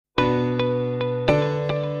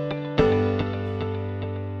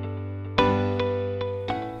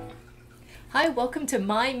Hi, welcome to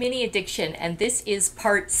My Mini Addiction, and this is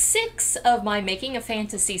part 6 of my Making a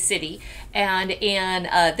Fantasy City. And in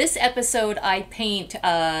this episode, I paint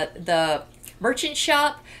the merchant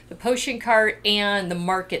shop, the potion cart, and the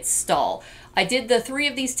market stall. I did the three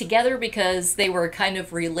of these together because they were kind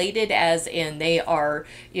of related, as in they are,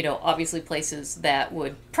 obviously places that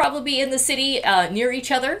would probably be in the city near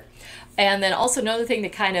each other. And then also another thing to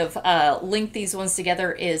kind of link these ones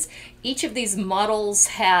together is each of these models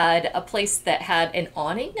had a place that had an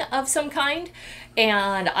awning of some kind.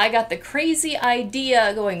 And I got the crazy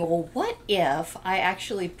idea going, well, what if I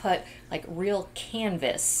actually put like real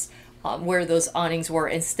canvas where those awnings were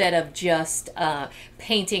instead of just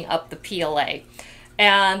painting up the PLA.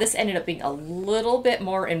 And this ended up being a little bit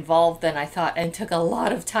more involved than I thought, and took a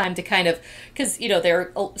lot of time to kind of, because,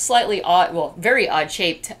 they're slightly odd, well, very odd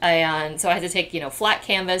shaped. And so I had to take, flat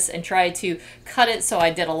canvas and try to cut it. So I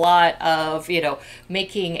did a lot of,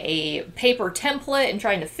 making a paper template and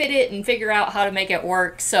trying to fit it and figure out how to make it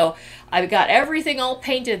work. So I got everything all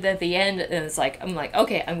painted at the end. And I'm like,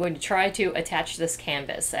 okay, I'm going to try to attach this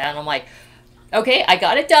canvas. And I'm like, okay, I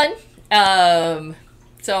got it done.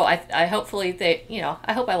 So I hopefully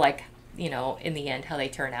I hope I like, in the end how they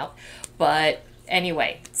turn out. But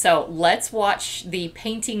anyway, so let's watch the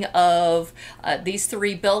painting of these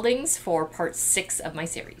three buildings for part 6 of my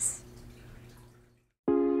series.